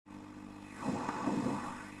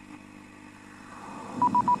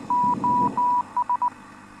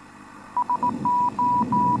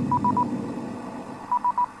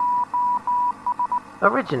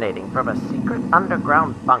Originating from a secret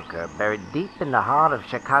underground bunker buried deep in the heart of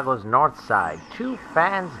Chicago's North Side, two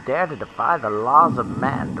fans dare to defy the laws of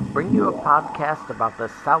man to bring you a podcast about the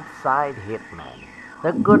South Side Hitmen,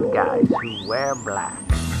 the good guys who wear black.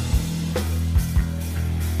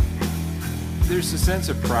 There's a sense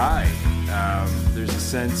of pride. There's a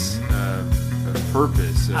sense of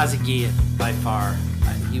purpose. Azagian, by far.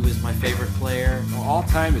 He was my favorite player. All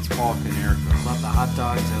time, it's Paul Konerko. I love the hot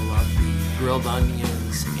dogs. I love the grilled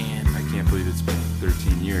onions. And I can't believe it's been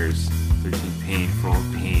 13 years. 13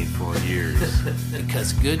 painful years.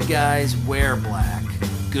 Because good guys wear black.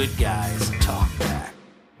 Good guys talk back.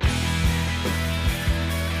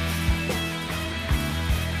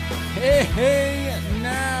 Hey,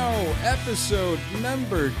 now, episode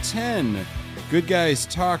number 10. Good Guys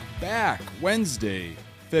Talk Back, Wednesday,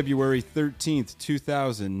 February 13th,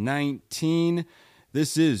 2019.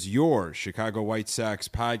 This is your Chicago White Sox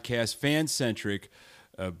podcast, fan-centric,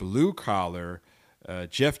 blue-collar.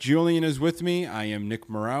 Jeff Julian is with me. I am Nick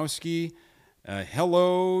Morawski.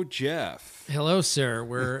 Hello, Jeff. Hello, sir.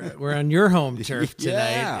 We're on your home turf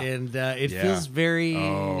tonight, Yeah. and it feels very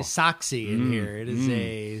Soxy in here. It is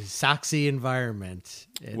a Soxy environment.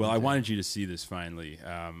 And, Well, I wanted you to see this finally.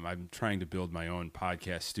 I'm trying to build my own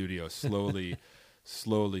podcast studio slowly,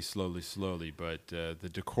 slowly, but the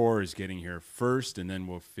decor is getting here first, and then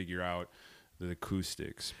we'll figure out the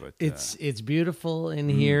acoustics. But it's beautiful in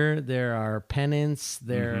here. There are pennants.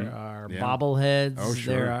 There are bobbleheads. Oh,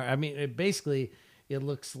 sure. There are. I mean, it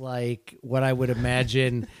looks like what I would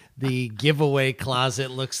imagine the giveaway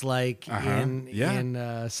closet looks like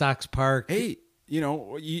in Sox Park. Hey, we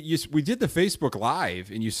did the Facebook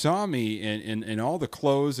Live, and you saw me in all the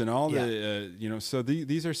clothes and all the, so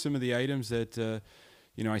these are some of the items that,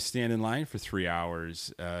 I stand in line for 3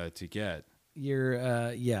 hours to get.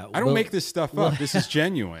 I don't make this stuff up. This is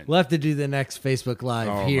genuine. We'll have to do the next Facebook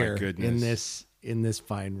Live here my goodness. in this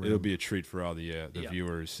fine room. It'll be a treat for all the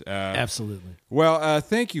viewers. Absolutely. Well,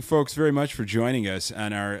 thank you, folks, very much for joining us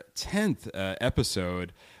on our 10th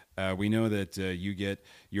episode. We know that you get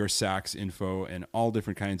your Sox info in all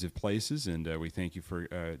different kinds of places, and we thank you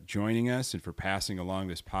for joining us and for passing along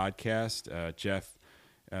this podcast. Jeff,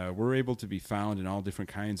 we're able to be found in all different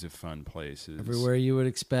kinds of fun places. Everywhere you would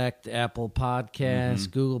expect, Apple Podcasts,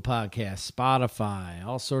 Google Podcasts, Spotify,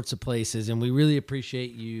 all sorts of places. And we really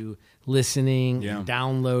appreciate you listening and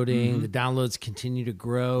downloading. The downloads continue to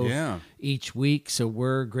grow each week. So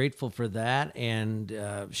we're grateful for that. And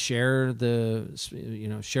share the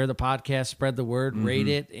podcast, spread the word, rate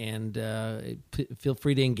it, and feel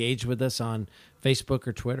free to engage with us on Facebook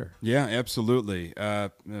or Twitter. Yeah, absolutely.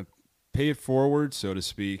 Pay it forward, so to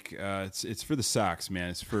speak. It's for the Sox, man.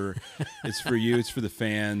 It's for you. It's for the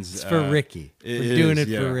fans. It's for Ricky. We're doing it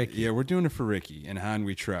for Ricky. Yeah, we're doing it for Ricky and Han.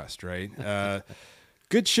 We trust, right?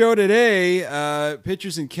 Good show today.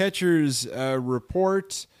 Pitchers and catchers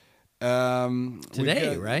report.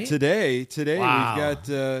 Today, right? Today. Wow. We've got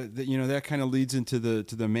that kind of leads into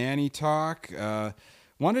the Manny talk.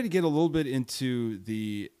 Wanted to get a little bit into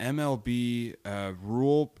the MLB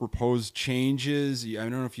rule proposed changes. I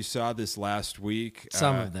don't know if you saw this last week.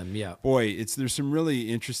 Some of them, yeah. Boy, there's some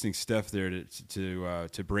really interesting stuff there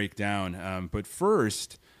to break down. But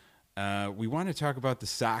first, we want to talk about the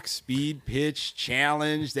Sox Speed Pitch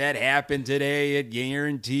Challenge that happened today at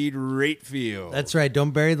Guaranteed Rate Field. That's right.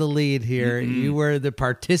 Don't bury the lead here. You were the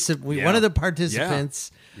one of the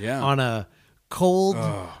participants on a cold,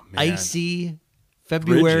 icy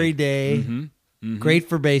February day. Great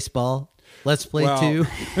for baseball. Let's play two.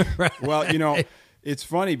 Right. Well, it's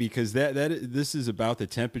funny because this is about the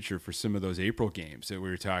temperature for some of those April games that we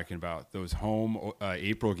were talking about, those home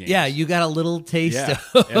April games. Yeah, you got a little taste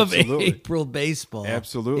of April baseball.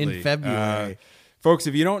 Absolutely. In February. Folks,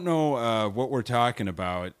 if you don't know what we're talking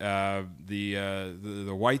about,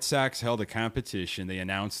 the White Sox held a competition. They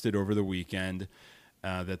announced it over the weekend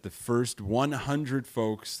that the first 100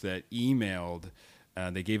 folks that emailed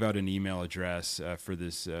they gave out an email address for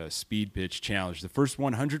this speed pitch challenge. The first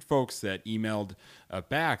 100 folks that emailed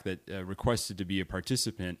back that requested to be a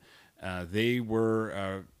participant, they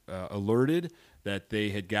were alerted that they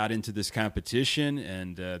had got into this competition,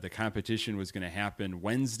 and the competition was going to happen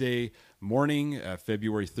Wednesday morning,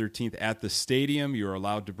 February 13th at the stadium. You're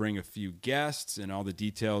allowed to bring a few guests, and all the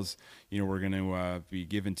details, were going to be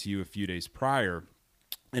given to you a few days prior.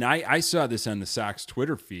 And I saw this on the Sox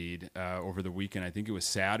Twitter feed over the weekend. I think it was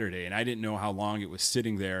Saturday, and I didn't know how long it was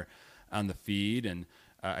sitting there on the feed. And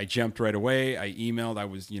I jumped right away. I emailed.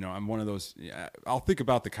 I'm one of those. I'll think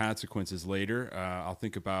about the consequences later. I'll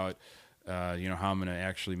think about, how I'm going to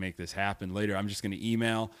actually make this happen later. I'm just going to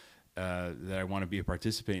email. that I want to be a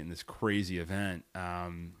participant in this crazy event.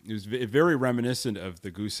 It was very reminiscent of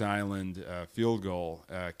the Goose Island field goal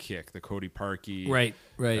kick, the Cody Parkey right.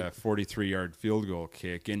 43-yard field goal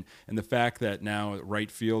kick, and the fact that now right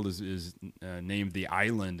field is named the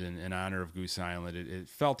Island in honor of Goose Island. It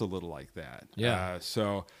felt a little like that. Yeah.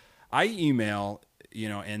 So I email,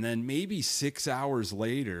 and then maybe 6 hours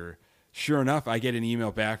later, sure enough, I get an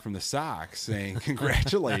email back from the Sox saying,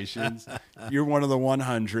 congratulations, you're one of the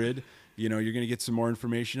 100. You're going to get some more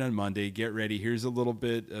information on Monday. Get ready. Here's a little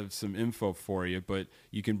bit of some info for you, but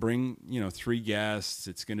you can bring, 3 guests.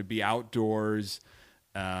 It's going to be outdoors.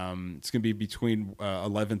 It's going to be between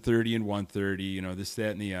 11:30 and 1:30, this,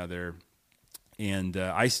 that, and the other. And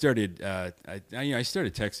I started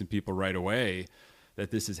texting people right away that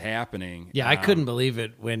this is happening. Yeah, I couldn't believe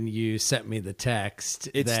it when you sent me the text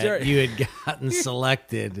that you had gotten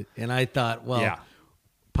selected, and I thought, well,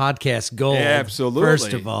 podcast gold. Absolutely.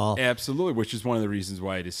 First of all, absolutely, which is one of the reasons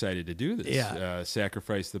why I decided to do this. Yeah.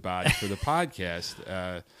 Sacrifice the body for the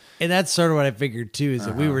podcast. And that's sort of what I figured too, is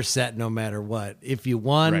that we were set no matter what. If you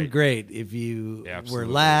won, great. If you were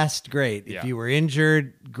last, great. If you were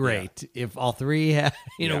injured, great. If all three had,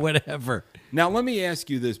 whatever. Now, let me ask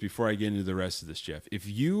you this before I get into the rest of this, Jeff. If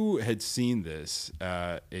you had seen this,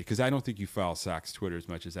 because I don't think you follow Sox Twitter as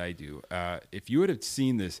much as I do, if you would have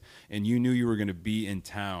seen this and you knew you were going to be in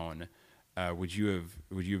town, would you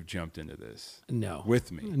have jumped into this? No.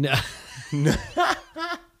 With me? No.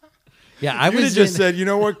 Yeah, I would have just said, you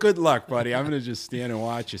know what? Good luck, buddy. I'm going to just stand and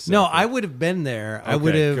watch you. No, I would have been there. Okay, I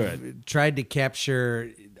would have tried to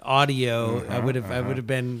capture audio. I would have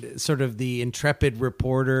been sort of the intrepid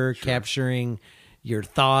reporter, capturing your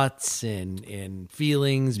thoughts and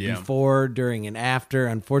feelings before, during, and after.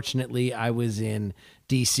 Unfortunately, I was in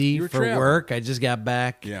DC for work. I just got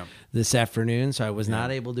back this afternoon, so I was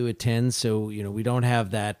not able to attend. So we don't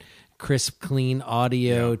have that crisp, clean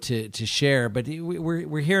audio to share, but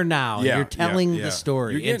we're here now. You're telling the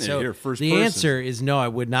story. You're getting it here first the person. Answer is no. I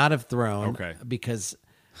would not have thrown because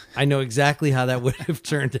I know exactly how that would have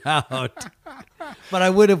turned out. But I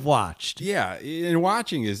would have watched. Yeah, and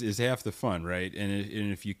watching is half the fun, right?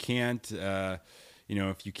 And if you can't,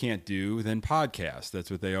 if you can't do, then podcast. That's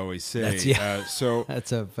what they always say. So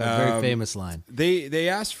that's a very famous line. They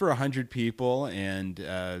asked for 100 people, and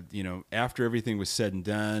after everything was said and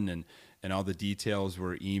done, and all the details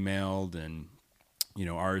were emailed and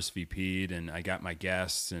RSVP'd, and I got my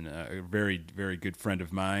guests, and a very, very good friend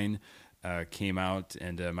of mine came out,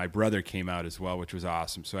 and my brother came out as well, which was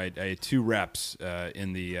awesome. So I had 2 reps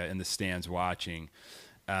in the stands watching.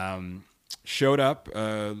 Showed up,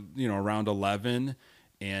 around 11,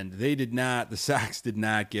 and the Sox did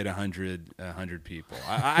not get 100 people.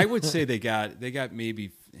 I would say they got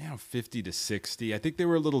maybe 50 to 60. I think they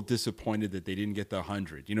were a little disappointed that they didn't get the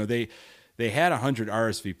 100. They had 100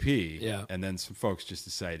 RSVP, and then some folks just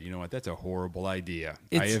decided, you know what, that's a horrible idea.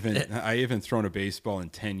 I haven't thrown a baseball in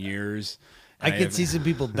 10 years. I could see some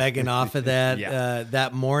people begging off of that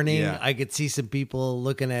that morning. Yeah. I could see some people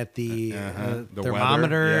looking at the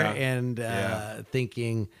thermometer and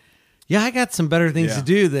thinking, I got some better things to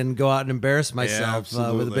do than go out and embarrass myself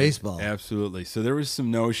with a baseball. Absolutely. So there was some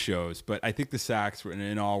no-shows, but I think the Sox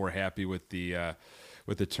were happy with the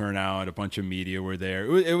turnout. A bunch of media were there.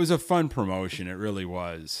 It was a fun promotion. It really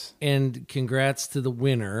was. And congrats to the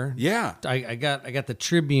winner. Yeah, I got the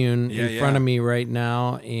Tribune in front of me right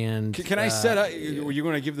now. And can I set up? Were you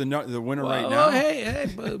going to give the winner right now?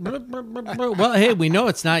 Hey, well, hey, we know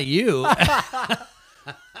it's not you.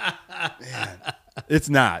 It's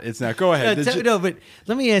not. Go ahead. But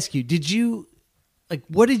let me ask you: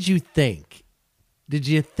 what did you think? Did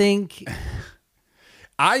you think?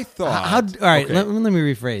 I thought. All right, let me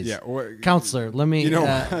rephrase. Yeah, Counselor, let me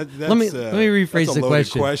rephrase that's the a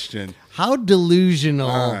loaded question. How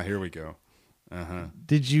delusional? Here we go.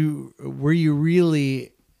 Were you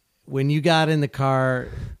really, when you got in the car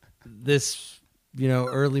this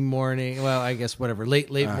early morning? Well, I guess whatever,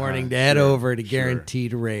 late morning to head over to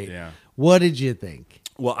Guaranteed Rate. Yeah. What did you think?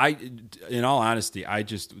 Well, in all honesty,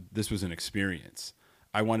 this was an experience.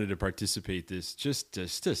 I wanted to participate just to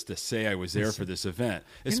say I was there for this event,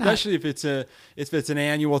 especially if it's an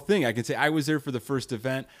annual thing. I can say I was there for the first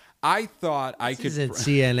event. I thought I could. This isn't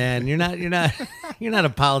CNN. You're not a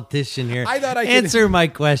politician here. I thought I could answer my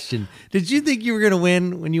question. Did you think you were going to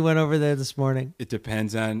win when you went over there this morning? It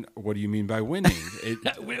depends on what do you mean by winning.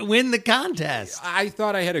 Win the contest. I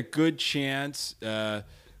thought I had a good chance,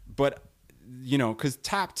 but because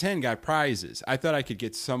top 10 got prizes. I thought I could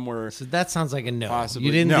get somewhere. So that sounds like a no. Possibly.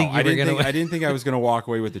 You didn't think you were going to. I didn't think I was going to walk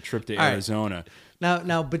away with the trip to Arizona. Right.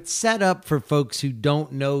 Now, but set up for folks who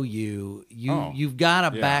don't know you. You've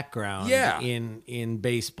got a background in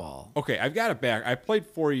baseball. Okay, I've got a back. I played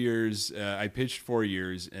 4 years. I pitched 4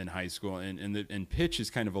 years in high school, and pitch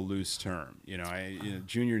is kind of a loose term.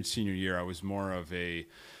 Junior and senior year, I was more of a.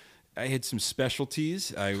 I had some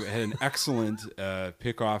specialties. I had an excellent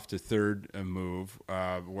pickoff to third move,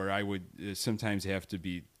 where I would sometimes have to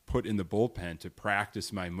be put in the bullpen to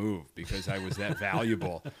practice my move because I was that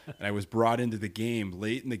valuable. And I was brought into the game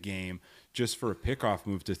late in the game just for a pickoff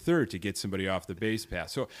move to third to get somebody off the base path.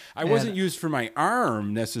 So I wasn't used for my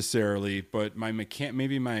arm necessarily, but my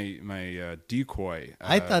my decoy.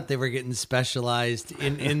 I thought they were getting specialized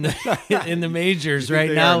in the majors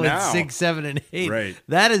right now with 6, 7, and 8. Right.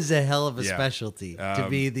 That is a hell of a specialty to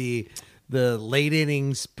be the late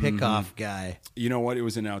innings pickoff guy. You know what? It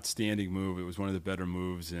was an outstanding move. It was one of the better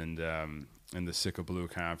moves in the Sitka Blue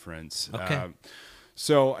Conference. Okay.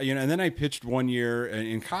 And then I pitched 1 year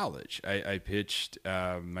in college. I pitched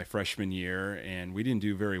my freshman year, and we didn't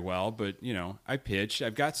do very well, but, I pitched.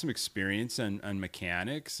 I've got some experience on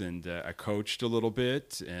mechanics, and I coached a little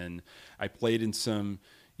bit, and I played in some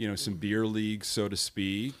beer leagues, so to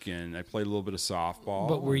speak, and I played a little bit of softball.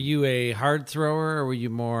 But were you a hard thrower, or were you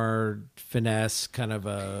more finesse, kind of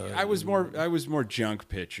a? I was more junk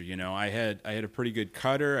pitcher. I had a pretty good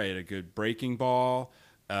cutter. I had a good breaking ball.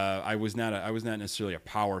 I was not necessarily a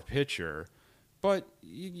power pitcher, but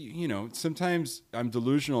sometimes I'm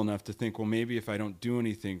delusional enough to think, well, maybe if I don't do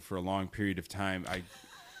anything for a long period of time,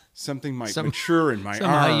 something might mature in my arm.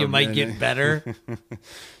 Somehow you might get better.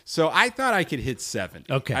 So I thought I could hit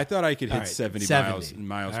 70. Okay. I thought I could hit 70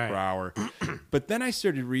 miles per hour. But then I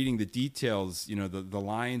started reading the details, the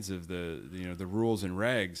lines of the rules and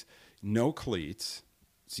regs. No cleats.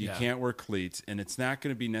 So you can't wear cleats, and it's not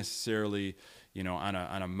going to be necessarily, on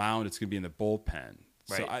a mound. It's going to be in the bullpen.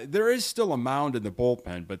 Right. So there is still a mound in the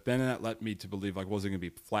bullpen, but then that led me to believe, was it going to be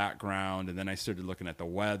flat ground? And then I started looking at the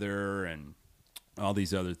weather and all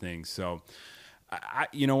these other things. So,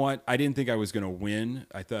 you know what? I didn't think I was going to win.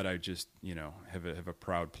 I thought I'd just, have a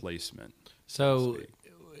proud placement. So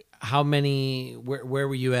how many? Where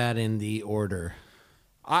were you at in the order?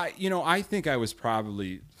 I think I was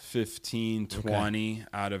probably 15, 20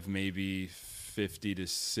 out of maybe 50 to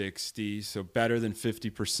 60, so better than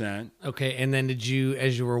 50%. Okay, and then did you,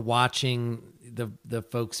 as you were watching the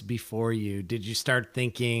folks before you, did you start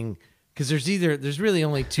thinking, because there's really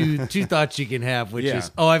only two thoughts you can have, which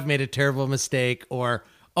is, I've made a terrible mistake, or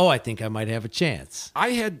I think I might have a chance.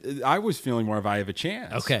 I was feeling more of I have a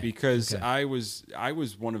chance. Okay. Because I was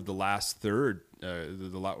one of the last third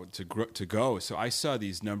to go. So I saw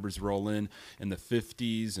these numbers roll in the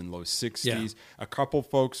 50s and low 60s. Yeah. A couple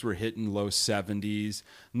folks were hitting low 70s.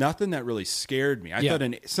 Nothing that really scared me. I thought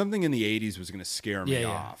something in the 80s was going to scare me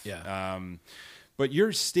off. Yeah. But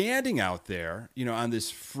you're standing out there, on this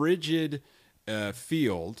frigid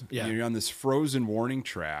field. Yeah. You're on this frozen warning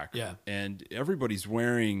track. Yeah. And everybody's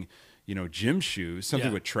wearing, gym shoes,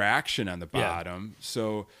 something with traction on the bottom. Yeah.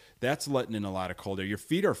 So that's letting in a lot of cold air. Your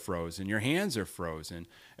feet are frozen. Your hands are frozen.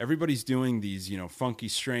 Everybody's doing these, funky,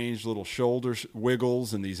 strange little shoulder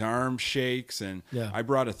wiggles and these arm shakes. And I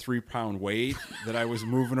brought a 3-pound weight that I was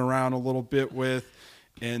moving around a little bit with.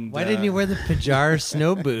 And why didn't you wear the Pajar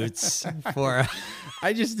snow boots for?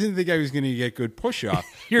 I just didn't think I was going to get good push off.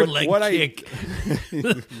 Your leg kick,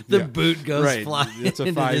 the boot goes flying. It's a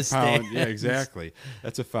 5-pound. Yeah, exactly.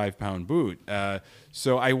 That's a 5-pound boot.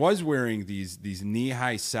 So I was wearing these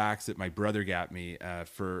knee-high socks that my brother got me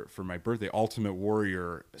for my birthday, Ultimate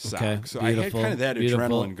Warrior socks. Okay, so I had kind of that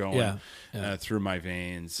adrenaline going through my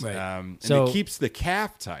veins. Right. And it keeps the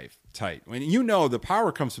calf tight. When the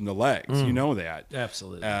power comes from the legs. You know that.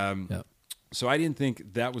 Absolutely. So I didn't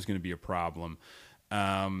think that was going to be a problem.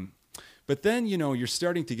 But then, you're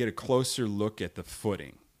starting to get a closer look at the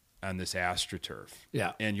footing on this AstroTurf.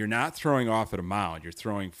 Yeah. And you're not throwing off at a mound. You're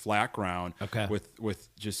throwing flat ground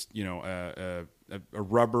with just, a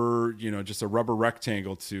rubber, just a rubber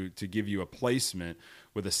rectangle to give you a placement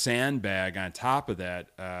with a sandbag on top of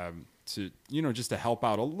that just to help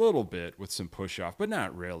out a little bit with some push off, but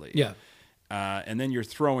not really. Yeah. And then you're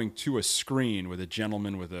throwing to a screen with a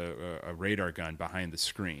gentleman with a radar gun behind the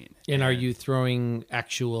screen. And are you throwing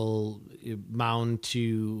actual mound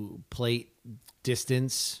to plate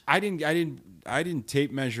distance? I didn't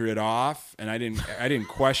tape measure it off, and I didn't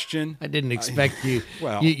question. I didn't expect you.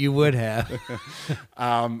 Well, you would have.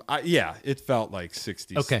 It felt like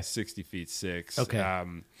 60 feet 6. Okay.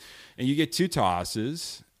 And you get 2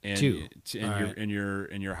 tosses. And Two. And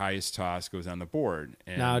your highest toss goes on the board.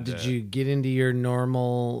 And, now, did you get into your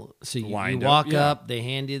normal? So you walk up, they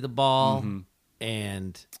hand you the ball,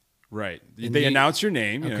 and right. They announce your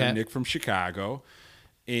name, okay. Nick from Chicago,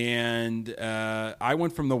 and I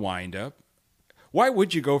went from the windup. Why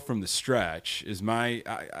would you go from the stretch? Is my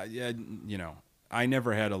I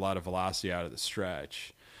never had a lot of velocity out of the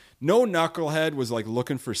stretch. No knucklehead was like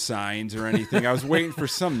looking for signs or anything. I was waiting for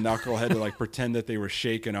some knucklehead to like pretend that they were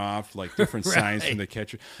shaking off like different signs from the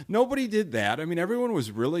catcher. Nobody did that. I mean, everyone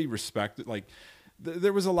was really respected. Like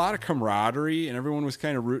there was a lot of camaraderie, and everyone was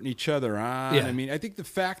kind of rooting each other on. Yeah. I mean, I think the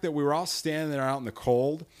fact that we were all standing there out in the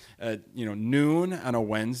cold at noon on a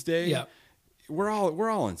Wednesday. Yeah. We're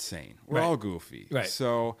all insane. We're all goofy. Right.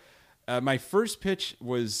 So my first pitch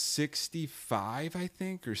was 65, I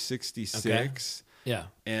think, or 66. Okay. Yeah.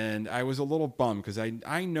 And I was a little bummed because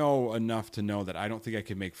I know enough to know that I don't think I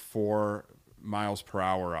could make 4 miles per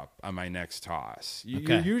hour up on my next toss.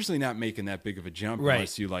 You're usually not making that big of a jump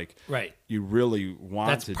unless you you really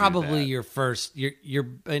want That's to probably do that. your first. You're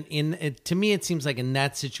to me, it seems like in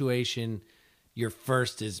that situation, your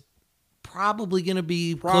first is probably going to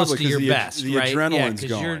be close to your best, the right? adrenaline's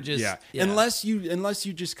going. You're just, Unless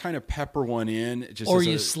you just kind of pepper one in, just or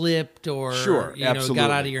you slipped, or absolutely.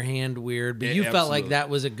 got out of your hand weird, but you felt like that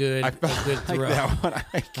was a good throw. Like that one,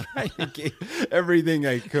 I kind of gave everything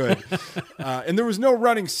I could, and there was no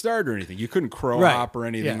running start or anything. You couldn't crow hop or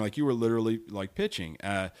anything. Like you were literally like pitching.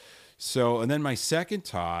 So, and then my second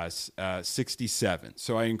toss, 67.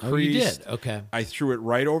 So I increased. Oh, you did? Okay. I threw it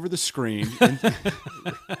right over the screen.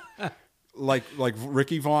 Like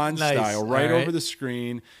Ricky Vaughn style, right over the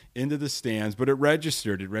screen into the stands, but it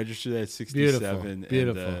registered. It registered at 67,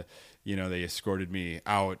 Beautiful. and they escorted me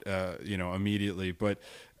out, immediately. But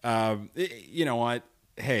you know what?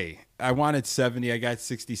 Hey, I wanted 70. I got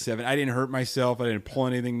 67. I didn't hurt myself. I didn't pull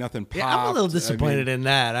anything. Nothing popped. Yeah, I'm a little disappointed in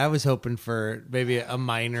that. I was hoping for maybe a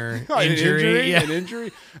minor injury. An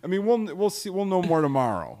injury. I mean, we'll see. We'll know more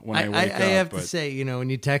tomorrow when I wake up. I have to say, when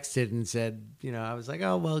you texted and said, I was like,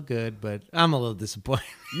 oh well, good, but I'm a little disappointed.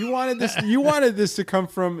 You wanted this. You wanted this to come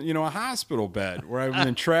from a hospital bed where I was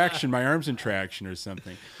in traction, my arms in traction or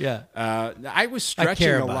something. Yeah. I was stretching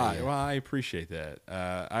a lot. You. Well, I appreciate that.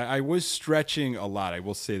 I was stretching a lot. I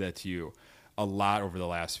will say that to you, a lot over the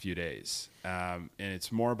last few days, and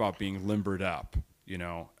it's more about being limbered up.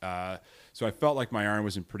 So I felt like my arm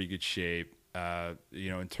was in pretty good shape.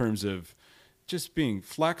 In terms of just being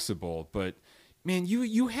flexible, but. Man,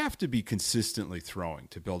 you have to be consistently throwing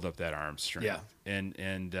to build up that arm strength.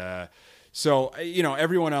 Yeah. So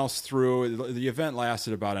everyone else threw. The event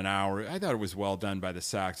lasted about an hour. I thought it was well done by the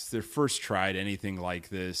Sox. It's their first try at anything like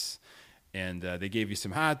this, and they gave you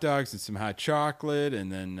some hot dogs and some hot chocolate,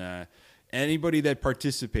 and then anybody that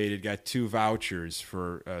participated got 2 vouchers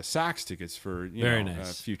for Sox tickets for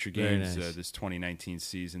future games this 2019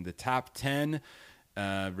 season. The top 10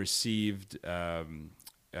 received.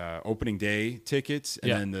 Opening day tickets,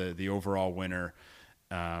 and then the overall winner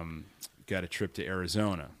got a trip to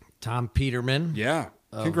Arizona. Tom Peterman. Yeah.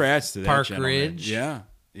 Congrats to that Park gentleman. Ridge. Yeah.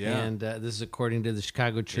 And this is according to the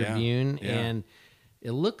Chicago Tribune. Yeah. And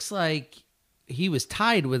it looks like he was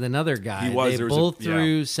tied with another guy. He was. They both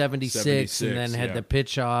threw 76 and then had yeah. the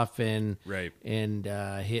pitch off and Right. and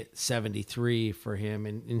hit 73 for him.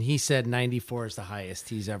 And he said 94 is the highest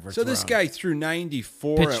he's ever So thrown. this guy threw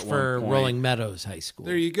 94 pitched at for one point. Rolling Meadows High School.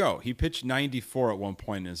 There you go. He pitched 94 at one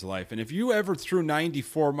point in his life. And if you ever threw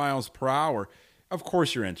 94 miles per hour, of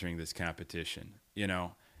course you're entering this competition,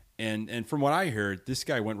 And from what I heard, this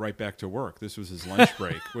guy went right back to work. This was his lunch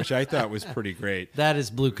break, which I thought was pretty great. That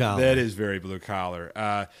is blue collar. That is very blue collar.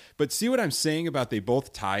 But see what I'm saying about they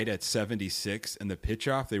both tied at 76 and the pitch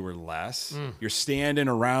off, they were less. You're standing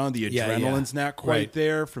around. The adrenaline's not quite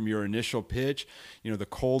there from your initial pitch. The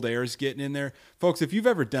cold air's getting in there. Folks, if you've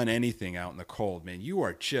ever done anything out in the cold, man,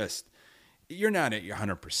 you're not at your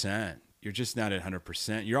 100%. You're just not at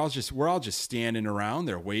 100%. We're all just standing around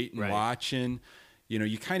there waiting, watching.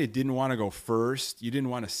 You kind of didn't want to go first. You didn't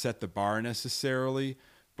want to set the bar necessarily,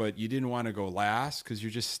 but you didn't want to go last because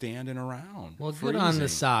you're just standing around. Well, freezing. good on the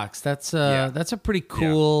Sox. That's a pretty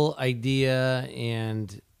cool idea.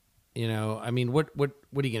 And, I mean, what are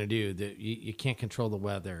you going to do? You can't control the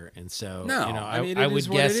weather. And so, I would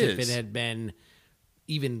guess if it had been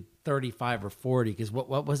even 35 or 40, because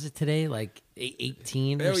what was it today? Like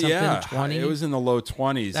 18 or something, 20? It was in the low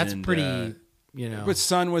 20s. That's pretty... But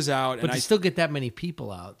sun was out, but to still get that many people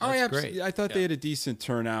out, that's great. I thought they had a decent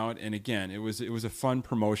turnout, and again, it was a fun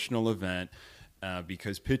promotional event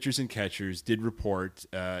because pitchers and catchers did report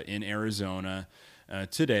in Arizona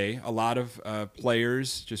today. A lot of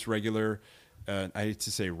players, just regular I hate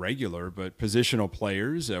to say regular, but positional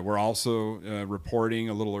players. We're also reporting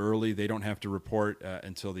a little early. They don't have to report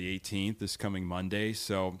until the 18th, this coming Monday.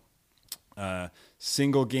 So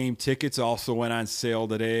single game tickets also went on sale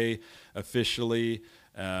today officially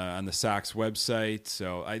on the Sox website.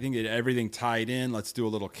 So I think everything tied in. Let's do a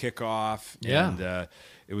little kickoff. Yeah. And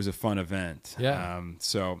it was a fun event. Yeah.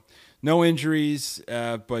 So no injuries,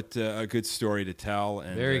 but a good story to tell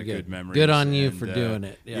and Very good memories. Good on you for doing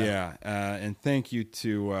it. Yeah. And thank you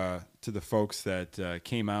to the folks that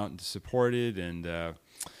came out and supported, and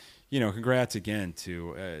congrats again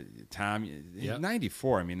to Tom. Yep.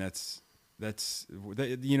 94. I mean, that's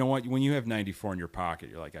you know what? When you have 94 in your pocket,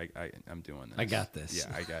 you're like, I'm doing this. I got this.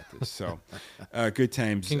 Yeah, I got this. So good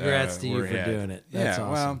times. Congrats to you for had. doing it. That's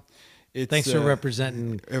awesome. Well, thanks for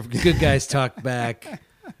representing Good Guys Talk Back.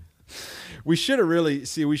 We should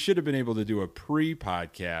have been able to do a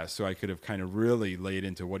pre-podcast, so I could have kind of really laid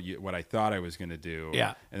into what I thought I was going to do.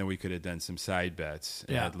 Yeah. And then we could have done some side bets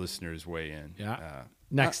and had listeners weigh in. Yeah.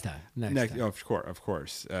 Next time. Oh, of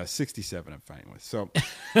course. 67 I'm fine with. So,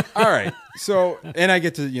 all right. So, and I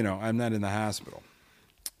get to, I'm not in the hospital.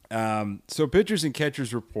 So pitchers and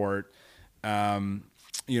catchers report,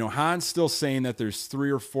 Han's still saying that there's 3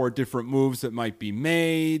 or 4 different moves that might be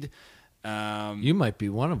made. You might be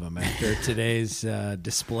one of them after today's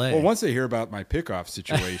display. Well, once they hear about my pickoff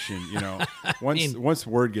situation, once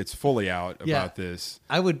word gets fully out about this,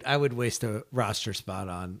 I would waste a roster spot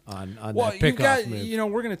on well, that pickoff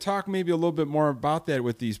move. We're going to talk maybe a little bit more about that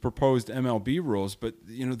with these proposed MLB rules. But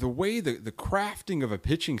the way the crafting of a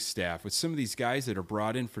pitching staff with some of these guys that are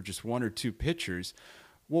brought in for just 1 or 2 pitchers,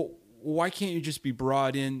 well, why can't you just be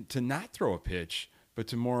brought in to not throw a pitch, but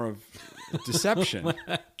to more of deception?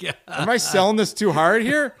 Am I selling this too hard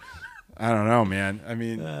here? I don't know, man. I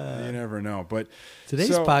mean, you never know. But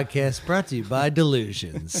today's podcast brought to you by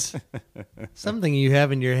delusions. Something you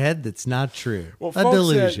have in your head that's not true. Well, a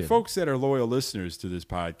delusion. Folks that are loyal listeners to this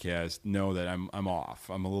podcast know that I'm off.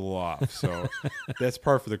 I'm a little off. So that's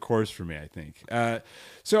par for the course for me, I think.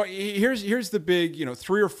 So here's the big,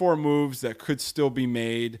 3 or 4 moves that could still be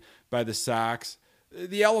made by the Sox.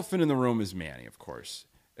 The elephant in the room is Manny, of course.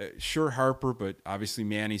 Sure, Harper, but obviously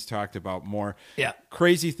Manny's talked about more. Yeah.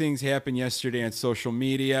 Crazy things happened yesterday on social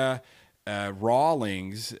media.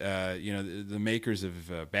 Rawlings, the makers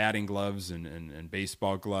of batting gloves and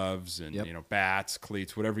baseball gloves and bats,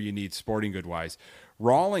 cleats, whatever you need sporting good wise.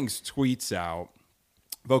 Rawlings tweets out,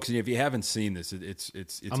 folks, and if you haven't seen this,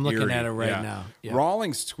 it's I'm looking eerie. at it right now. Yep.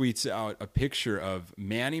 Rawlings tweets out a picture of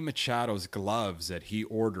Manny Machado's gloves that he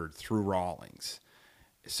ordered through Rawlings.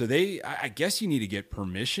 So I guess you need to get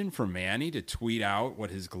permission from Manny to tweet out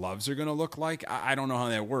what his gloves are going to look like. I don't know how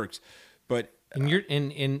that works, but and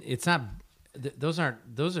it's not. Those are.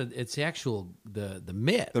 It's the actual the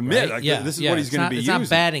mitt. The mitt. Right? Like, this is what he's going to be using.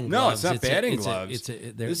 It's not batting gloves. No, it's not batting gloves.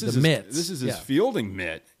 This is the mitts. This is his fielding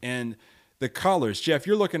mitt, and the colors. Jeff,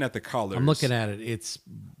 you're looking at the colors. I'm looking at it. It's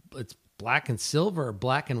black and silver or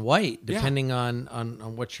black and white, depending on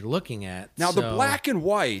what you're looking at. Now, the black and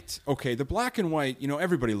white,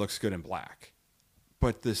 everybody looks good in black.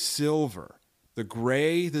 But the silver, the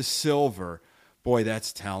gray, the silver, boy,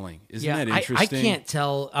 that's telling. Isn't that interesting? I can't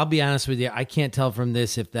tell. I'll be honest with you. I can't tell from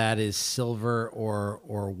this if that is silver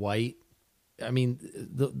or white. I mean,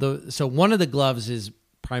 so one of the gloves is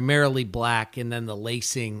primarily black, and then the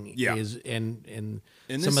lacing is and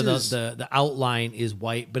some of the outline is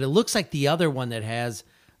white, but it looks like the other one that has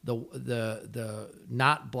the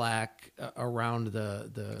not black around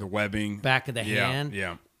the webbing back of the hand.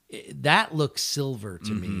 Yeah. That looks silver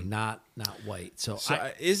to me, not white. So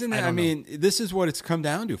isn't that? I mean, this is what it's come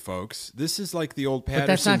down to, folks. This is like the old Patterson. But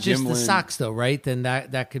that's not just Gimlin. the Sox, though, right? Then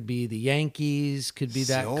that could be the Yankees. Could be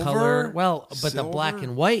that Silver? color. Well, but Silver? the black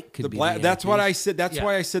and white could be. The Yankees. That's what I said. That's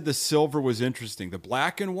why I said the silver was interesting. The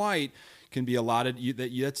black and white can be a lot of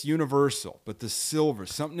that's universal, but the silver,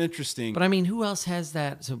 something interesting. But I mean, who else has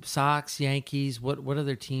that? So Sox, Yankees. What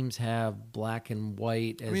other teams have black and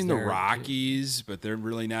white? As the Rockies, but they're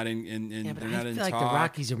really not in. Yeah, but they're I not feel in like talk. the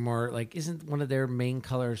Rockies are more like. Isn't one of their main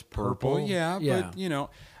colors purple? Yeah, but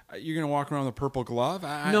you're gonna walk around with a purple glove.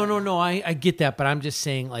 No. I get that, but I'm just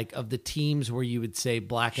saying, like, of the teams where you would say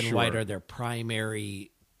black and white are their primary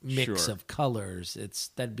mix of colors,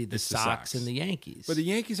 that'd be the Sox and the Yankees. But the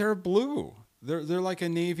Yankees are blue. They're like a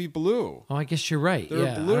navy blue. Oh, I guess you're right.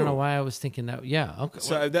 They're blue. I don't know why I was thinking that. Yeah. Okay.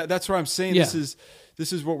 So that's what I'm saying. Yeah.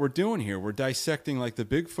 This is what we're doing here. We're dissecting like the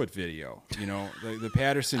Bigfoot video. The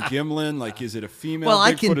Patterson Gimlin. Like, is it a female Bigfoot?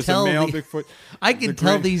 I can tell a male Bigfoot? I can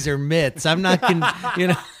tell these are myths. I'm not.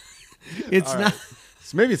 It's not.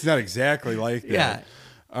 So maybe it's not exactly like that. Yeah.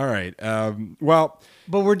 All right. Well,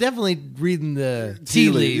 but we're definitely reading the tea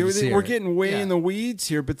leaves here. We're getting way in the weeds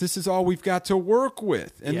here, but this is all we've got to work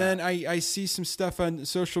with. And then I see some stuff on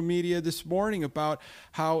social media this morning about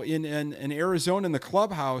how in Arizona in the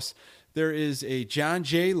clubhouse there is a John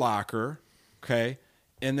Jay locker, okay,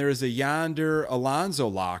 and there is a Yonder Alonso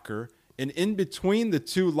locker, and in between the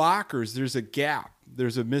two lockers there's a gap.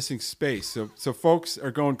 There's a missing space. So folks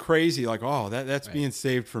are going crazy like, oh, that's being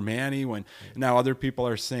saved for Manny, when now other people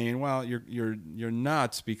are saying, well, you're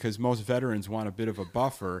nuts, because most veterans want a bit of a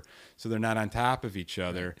buffer so they're not on top of each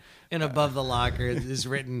other. And above the locker is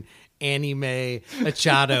written Annie Mae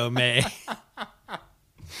Machado May.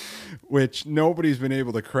 Which nobody's been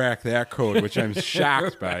able to crack that code, which I'm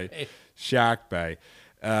shocked by. Shocked by.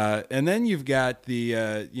 And then you've got the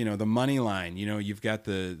the money line. You've got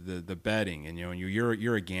the betting, and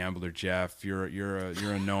you're a gambler, Jeff. You're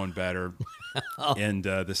a known bettor. And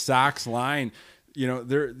the Sox line,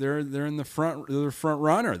 they're in the front. They're the front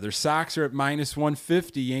runner. Their Sox are at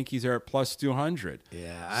 -150. Yankees are at +200.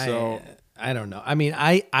 Yeah. So I don't know. I mean,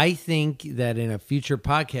 I think that in a future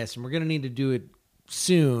podcast, and we're going to need to do it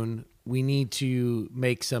soon, we need to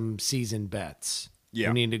make some season bets. Yeah.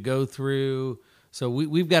 We need to go through. So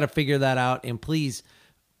we've got to figure that out. And please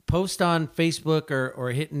post on Facebook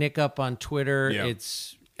or hit Nick up on Twitter. Yeah.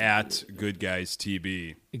 It's at Good Guys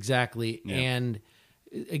TB. Exactly. Yeah. And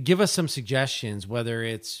give us some suggestions, whether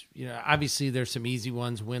it's, obviously there's some easy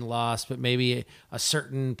ones, win-loss, but maybe a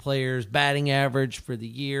certain player's batting average for the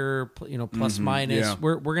year, plus minus. Yeah.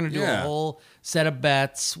 We're going to do a whole set of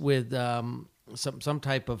bets with some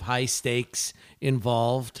type of high stakes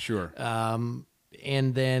involved. Sure.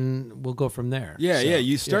 And then we'll go from there. Yeah,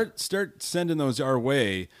 You start sending those our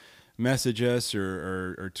way, message us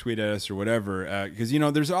or tweet at us or whatever, because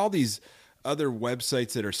there's all these other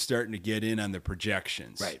websites that are starting to get in on the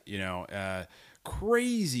projections. Right.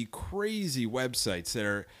 Crazy websites that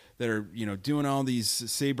are doing all these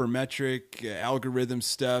sabermetric algorithm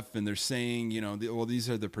stuff, and they're saying these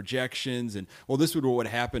are the projections, and this would what would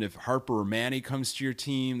happen if Harper or Manny comes to your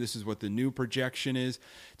team. This is what the new projection is.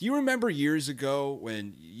 Do you remember years ago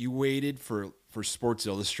when you waited for Sports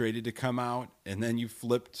Illustrated to come out, and then you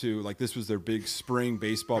flipped to, like, this was their big spring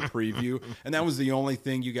baseball preview, and that was the only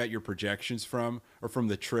thing you got your projections from, or from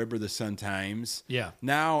the Trib or the Sun-Times? Yeah.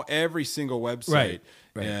 Now every single website,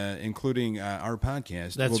 Right. Including our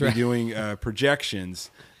podcast, That's will right. be doing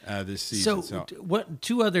projections this season. So what?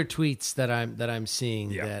 Two other tweets that I'm seeing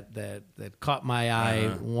that caught my eye.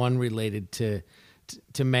 One related to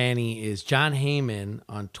Manny is John Heyman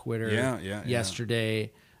on Twitter.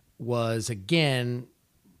 Yesterday was again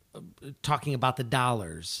talking about the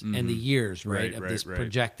dollars and the years, right, of this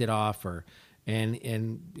projected offer,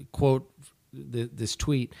 and quote this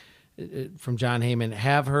tweet from John Heyman: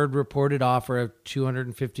 "Have heard reported offer of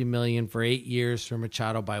 $250 million for 8 years for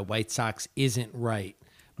Machado by White Sox isn't right.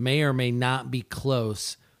 May or may not be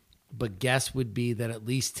close, but guess would be that at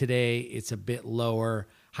least today it's a bit lower,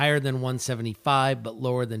 higher than 175, but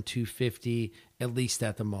lower than 250, at least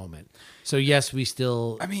at the moment." So yes, we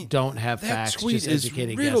still don't have facts. That tweet just is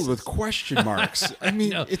educated riddled guesses. with question marks. I mean,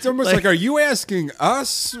 know. it's almost like, are you asking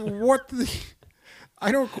us what the?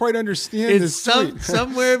 I don't quite understand It's this tweet.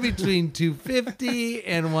 somewhere between 250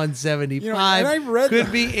 and 175. and I've read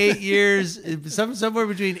could be 8 years. Somewhere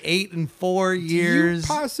between 8 and 4 years. You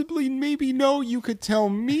possibly maybe know. You could tell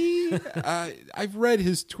me. I've read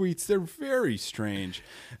his tweets. They're very strange.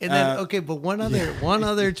 And then but one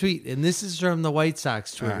other tweet, and this is from the White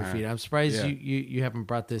Sox Twitter feed. I'm surprised you haven't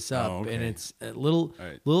brought this up. okay. And it's a little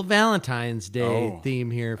Valentine's Day theme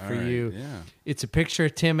here for you. Yeah. It's a picture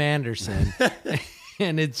of Tim Anderson.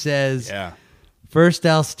 And it says, Yeah. "First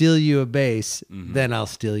I'll steal you a base, then I'll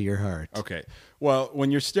steal your heart." Okay. Well, when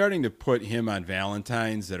you're starting to put him on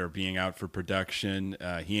Valentines that are being out for production,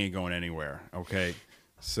 he ain't going anywhere. Okay.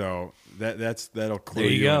 So that'll clue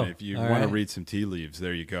There you you go. in. If you All want to right. read some tea leaves,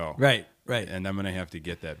 there you go. Right. And I'm going to have to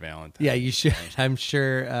get that Valentine. Yeah, you should. I'm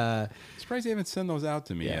sure. Surprised they haven't sent those out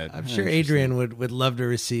to me yet. I'm sure Adrian would love to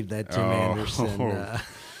receive that Tim Anderson.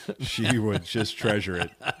 She would just treasure it.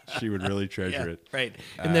 She would really treasure it. Right.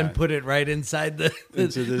 And then put it right inside the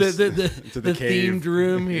Into the cave. themed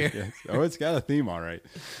room here. Yes. Oh, it's got a theme, all right.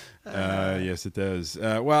 Yes, it does.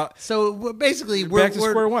 So basically, back to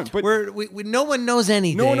square one. But no one knows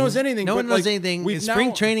anything. No one knows anything. No one knows like, anything.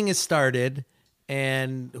 Spring training has started,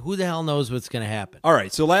 and who the hell knows what's going to happen? All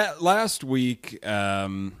right. So last week,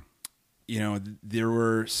 there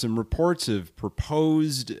were some reports of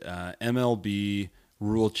proposed MLB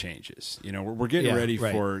rule changes. We're getting ready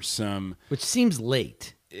for some, which seems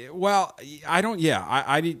late. well, I don't. Yeah,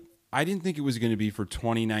 I didn't think it was going to be for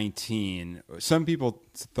 2019. Some people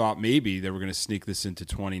thought maybe they were going to sneak this into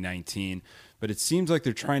 2019, but it seems like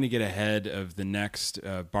they're trying to get ahead of the next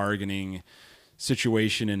bargaining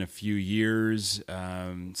situation in a few years.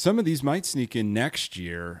 Some of these might sneak in next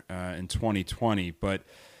year in 2020, but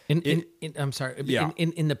I'm sorry. Yeah.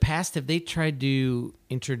 In the past, have they tried to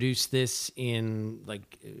introduce this in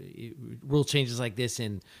like rule changes like this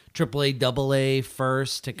in AAA, AA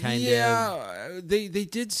first to kind of? Yeah, they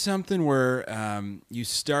did something where you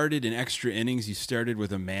started in extra innings. You started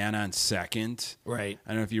with a man on second. Right. I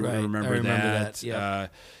don't know if you Right. remember I remember that. that, yeah.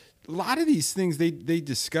 A lot of these things they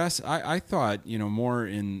discuss. I thought more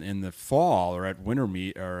in the fall or at winter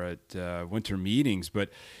winter meetings, but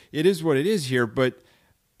it is what it is here. But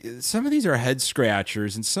some of these are head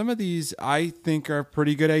scratchers, and some of these I think are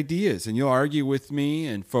pretty good ideas. And you'll argue with me,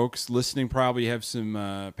 and folks listening probably have some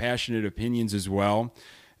passionate opinions as well.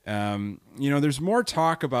 There's more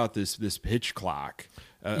talk about this pitch clock.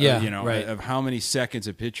 Right. Of how many seconds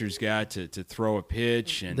a pitcher's got to throw a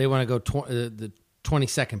pitch, and They want to go the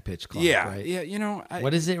 20-second pitch clock. yeah, right? yeah.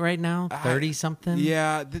 What is it right now? 30 something.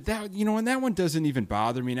 Yeah, and that one doesn't even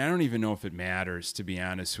bother me. And I don't even know if it matters, to be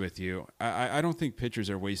honest with you. I don't think pitchers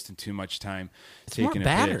are wasting too much time It's taking more a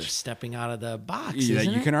batters pitch. stepping out of the box. Yeah,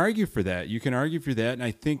 isn't you it? can argue for that. And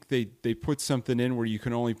I think they put something in where you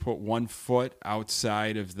can only put 1 foot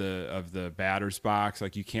outside of the batter's box.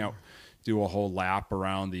 Like you can't do a whole lap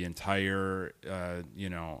around the entire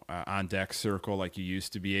on deck circle like you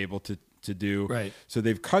used to be able to do. Right. So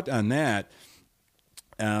they've cut on that.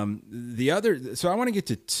 So I want to get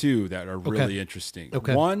to two that are really interesting.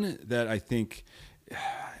 Okay. One that I think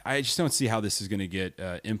I just don't see how this is going to get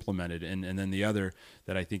implemented, and then the other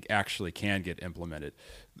that I think actually can get implemented.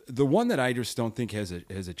 The one that I just don't think has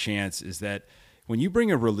a chance is that when you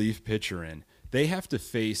bring a relief pitcher in, they have to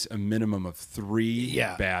face a minimum of 3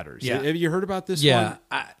 batters. Yeah. Have you heard about this one?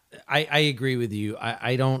 Yeah, I agree with you.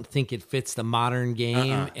 I don't think it fits the modern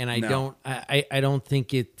game, and I don't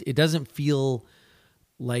think it doesn't feel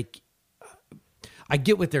like I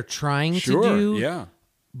get what they're trying to do. Yeah.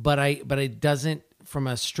 But it doesn't, from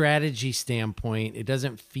a strategy standpoint, it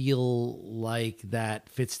doesn't feel like that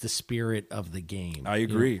fits the spirit of the game. I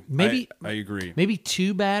agree. Maybe I agree. Maybe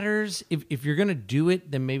 2 batters. If you're gonna do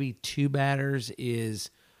it, then maybe 2 batters is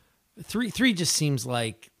 3. 3 just seems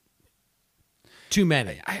like too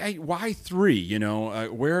many. Why 3?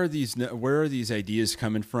 Where are these ideas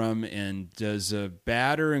coming from? And does a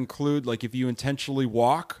batter include, like, if you intentionally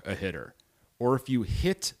walk a hitter, or if you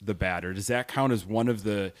hit the batter, does that count as one of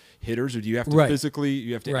the hitters, or do you have to physically?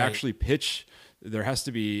 You have to actually pitch. There has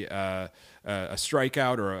to be a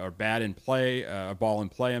strikeout or a bat in play, a ball in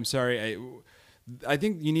play. I'm sorry. I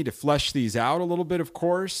think you need to flesh these out a little bit, of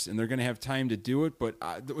course, and they're going to have time to do it. But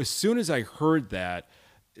as soon as I heard that,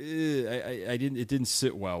 it didn't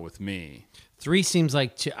sit well with me. 3 seems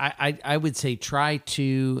like I would say try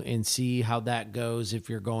 2 and see how that goes. If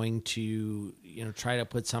you're going to try to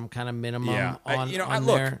put some kind of minimum on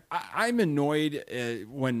there. I'm annoyed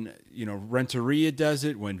when Renteria does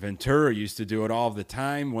it, when Ventura used to do it all the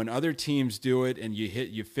time, when other teams do it, and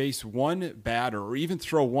you face one batter or even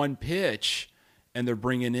throw one pitch, and they're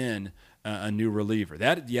bringing in a new reliever.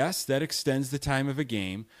 That extends the time of a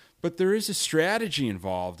game. But there is a strategy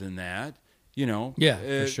involved in that.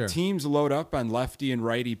 For sure. Teams load up on lefty and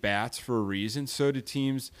righty bats for a reason. So do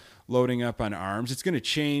teams loading up on arms. It's going to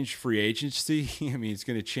change free agency. I mean, it's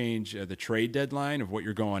going to change the trade deadline of what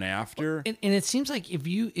you're going after. And it seems like if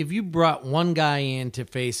you brought one guy in to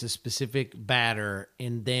face a specific batter,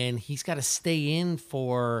 and then he's got to stay in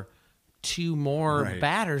for 2 more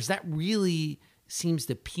batters, that really seems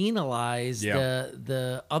to penalize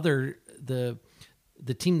the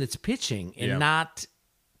team that's pitching, and not.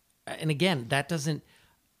 And again, that doesn't.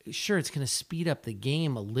 Sure, it's going to speed up the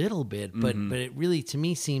game a little bit, but it really, to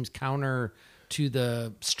me, seems counter to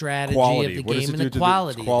the strategy of the game and the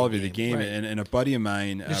quality of the game. Right. And a buddy of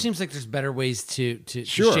mine, there seems like there's better ways to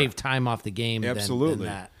shave time off the game. Absolutely.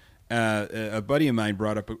 Than that. A buddy of mine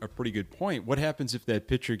brought up a pretty good point. What happens if that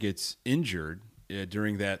pitcher gets injured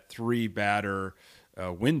during that 3 batter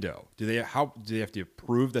window? Do they have to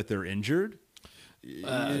prove that they're injured?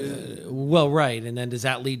 Well, right, and then does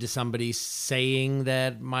that lead to somebody saying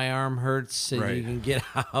that my arm hurts and you can get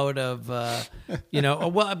out of, Well,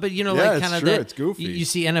 but like kind of that. It's goofy. You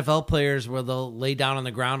see NFL players where they'll lay down on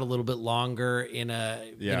the ground a little bit longer in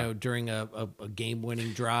during a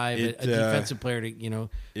game-winning drive. A defensive player to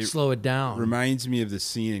slow it down. Reminds me of the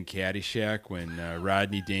scene in Caddyshack when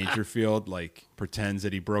Rodney Dangerfield pretends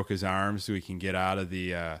that he broke his arm so he can get out of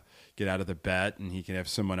the get out of the bet and he can have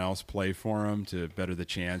someone else play for him to better the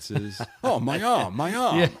chances. Oh, my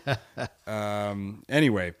arm.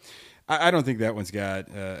 Anyway, I don't think that one's got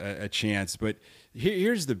a chance. But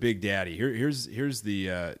here's the big daddy. Here's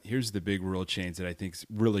the big rule change that I think is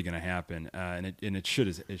really going to happen, and it should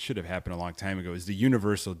have happened a long time ago. Is the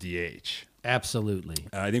universal DH. Absolutely.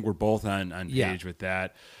 I think we're both on page with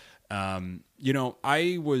that. I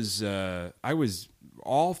was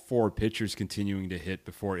all four pitchers continuing to hit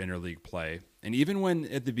before interleague play, and even when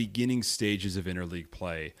at the beginning stages of interleague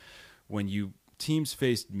play, when teams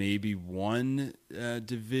faced maybe one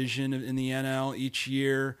division in the NL each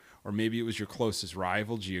year, or maybe it was your closest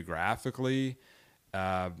rival geographically.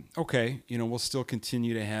 We'll still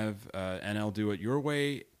continue to have NL do it your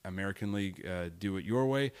way, American League do it your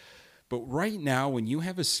way. But right now, when you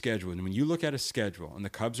have a schedule, and when you look at a schedule, and the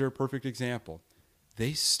Cubs are a perfect example,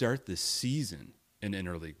 they start the season in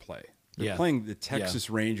interleague play. They're playing the Texas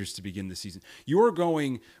Rangers to begin the season. You are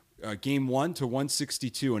going game 1 to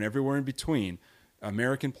 162 and everywhere in between,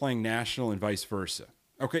 American playing national and vice versa.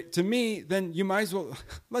 Okay, to me, then you might as well,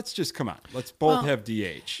 let's both have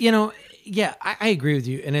DH. I agree with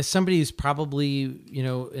you. And as somebody who's probably,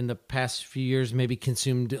 in the past few years, maybe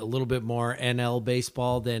consumed a little bit more NL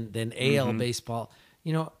baseball than AL baseball,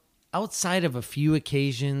 outside of a few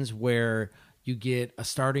occasions where you get a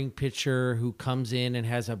starting pitcher who comes in and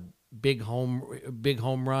has a big home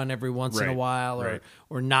run every once in a while,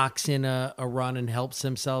 or knocks in a run and helps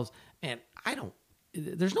themselves. And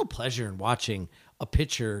there's no pleasure in watching a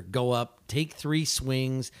pitcher go up, take 3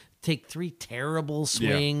 swings, take 3 terrible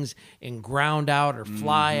swings, and ground out or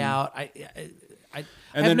fly out. I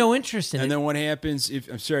have no interest in it. And then what happens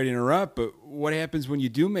I'm sorry to interrupt, but what happens when you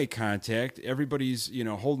do make contact? Everybody's,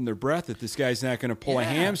 holding their breath that this guy's not going to pull a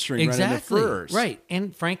hamstring right into first. Right.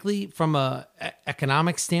 And frankly, from a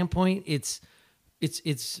economic standpoint, it's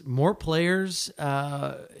more players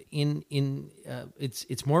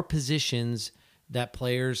it's more positions that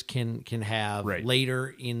players can have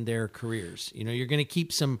later in their careers. You're going to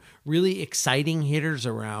keep some really exciting hitters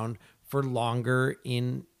around for longer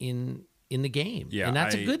in the game. Yeah, and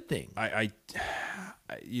that's a good thing.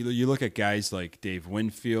 You look at guys like Dave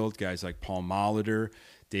Winfield, guys like Paul Molitor,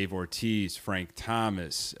 Dave Ortiz, Frank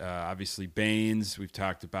Thomas, obviously Baines we've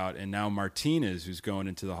talked about, and now Martinez, who's going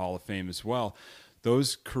into the Hall of Fame as well.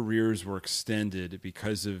 Those careers were extended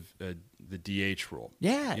because of the DH rule.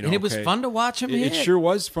 Yeah, and it was fun to watch them hit. It sure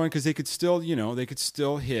was fun because they could still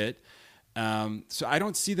hit. So I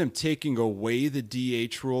don't see them taking away the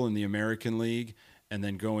DH rule in the American League and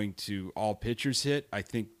then going to all pitchers hit. I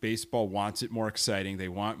think baseball wants it more exciting. They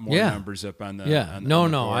want more numbers up on the on the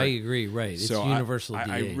board. I agree. Right, it's universal DH.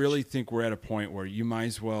 I really think we're at a point where you might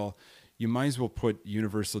as well put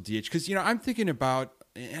universal DH because I'm thinking about.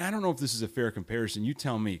 And I don't know if this is a fair comparison. You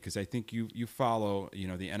tell me, because I think you follow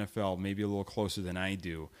the NFL maybe a little closer than I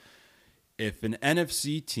do. If an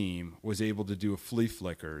NFC team was able to do a flea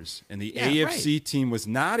flickers and the AFC team was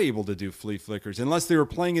not able to do flea flickers unless they were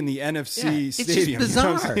playing in the NFC stadium, it's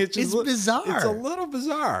bizarre. It's bizarre. It's a little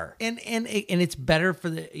bizarre. And it's better for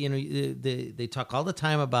they talk all the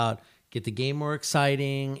time about get the game more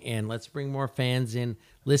exciting and let's bring more fans in.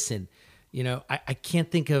 Listen, I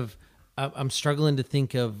can't think of. I'm struggling to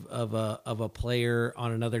think of a player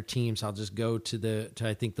on another team, so I'll just go to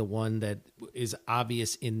I think the one that is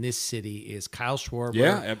obvious in this city is Kyle Schwarber.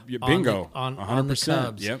 Yeah, bingo on the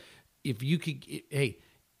Cubs. Yep. If you could,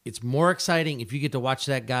 it's more exciting if you get to watch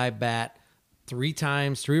that guy bat 3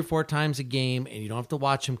 or 4 times a game, and you don't have to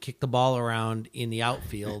watch him kick the ball around in the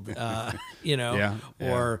outfield,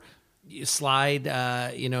 or you slide,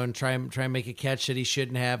 and try and make a catch that he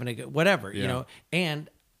shouldn't have, and whatever, and.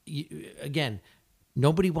 Again,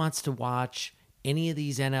 nobody wants to watch any of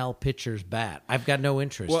these NL pitchers bat. I've got no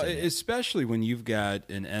interest in it. Especially when you've got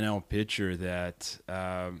an NL pitcher that,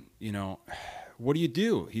 what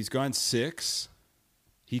do? He's gone 6.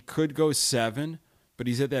 He could go 7, but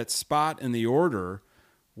he's at that spot in the order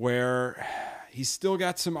where he's still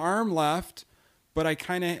got some arm left, but I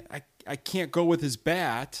can't go with his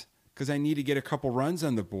bat because I need to get a couple runs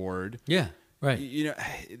on the board. Yeah, right.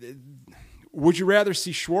 Would you rather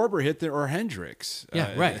see Schwarber hit or Hendricks?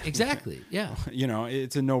 Yeah, right. Exactly. Yeah.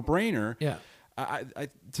 It's a no-brainer. Yeah.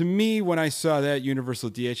 To me, when I saw that universal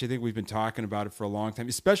DH, I think we've been talking about it for a long time,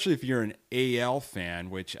 especially if you're an AL fan,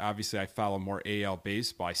 which obviously I follow more AL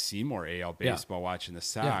baseball. I see more AL baseball watching the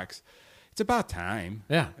Sox. Yeah. It's about time.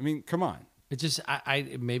 Yeah. I mean, come on. It just,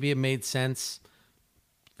 maybe it made sense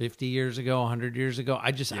 50 years ago, 100 years ago.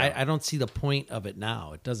 I don't see the point of it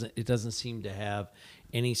now. It doesn't seem to have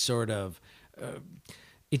any sort of,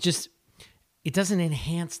 it doesn't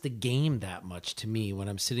enhance the game that much to me when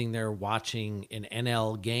I'm sitting there watching an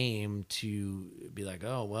NL game to be like,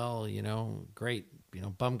 oh, well, great.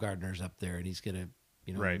 Bumgarner's up there and he's going to,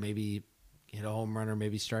 maybe hit a home run or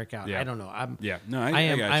maybe strike out. Yeah. I don't know. I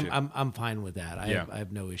got you. I'm fine with that. I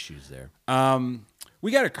have no issues there.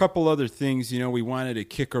 We got a couple other things, we wanted to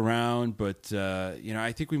kick around, but,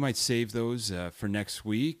 I think we might save those for next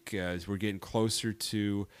week as we're getting closer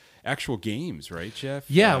to actual games, right, Jeff?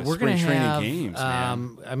 Yeah, we're going to have games,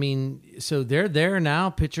 man. So they're there now,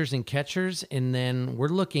 pitchers and catchers, and then we're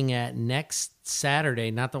looking at next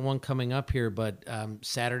Saturday, not the one coming up here, but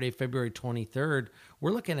Saturday, February 23rd,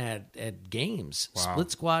 we're looking at games, split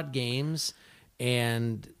squad games,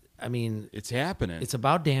 and it's happening. It's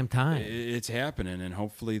about damn time. It's happening, and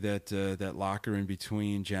hopefully that locker in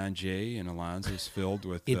between John Jay and Alonso is filled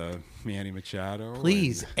with Manny Machado.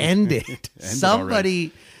 Please end it.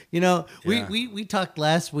 Somebody. We talked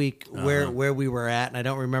last week where we were at, and I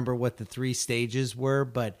don't remember what the 3 stages were,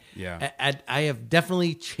 but I have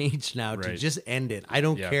definitely changed now to just end it. I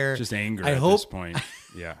don't care. Just anger this point.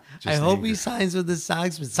 Yeah. I hope he signs with the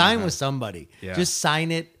Sox, but sign with somebody. Yeah. Just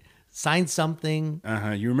sign it. Sign something.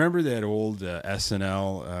 You remember that old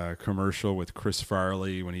SNL commercial with Chris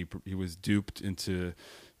Farley when he was duped into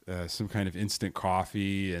some kind of instant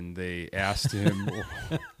coffee, and they asked him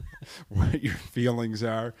what your feelings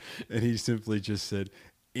are, and he simply just said,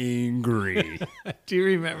 angry. Do you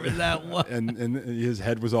remember that one? and his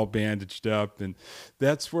head was all bandaged up, and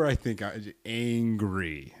that's where I think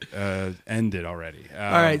angry ended already. All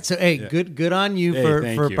right, so good on you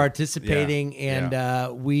for participating,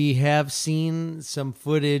 and we have seen some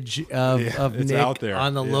footage of Nick out there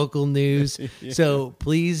on the local news. So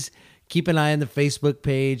please keep an eye on the Facebook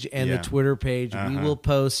page and the Twitter page. We will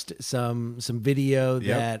post some video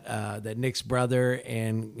that Nick's brother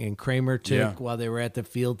and Kramer took while they were at the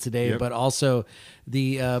field today. But also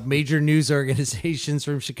the major news organizations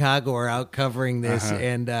from Chicago are out covering this,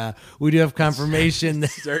 and we do have confirmation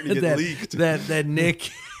that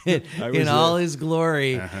Nick, in all his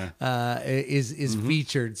glory, is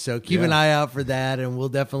featured. So keep an eye out for that, and we'll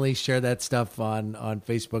definitely share that stuff on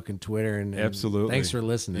Facebook and Twitter. And absolutely, thanks for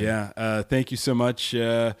listening. Yeah, thank you so much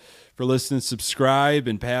for listening. Subscribe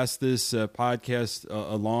and pass this podcast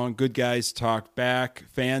along. Good Guys Talk Back,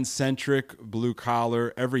 fan-centric,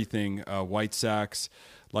 blue-collar, everything White Sox.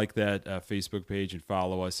 Like that Facebook page, and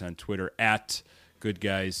follow us on Twitter at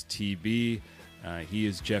GoodGuysTB. He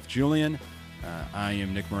is Jeff Julian. I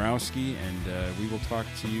am Nick Morawski, and we will talk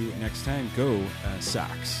to you next time. Go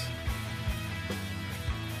Sox.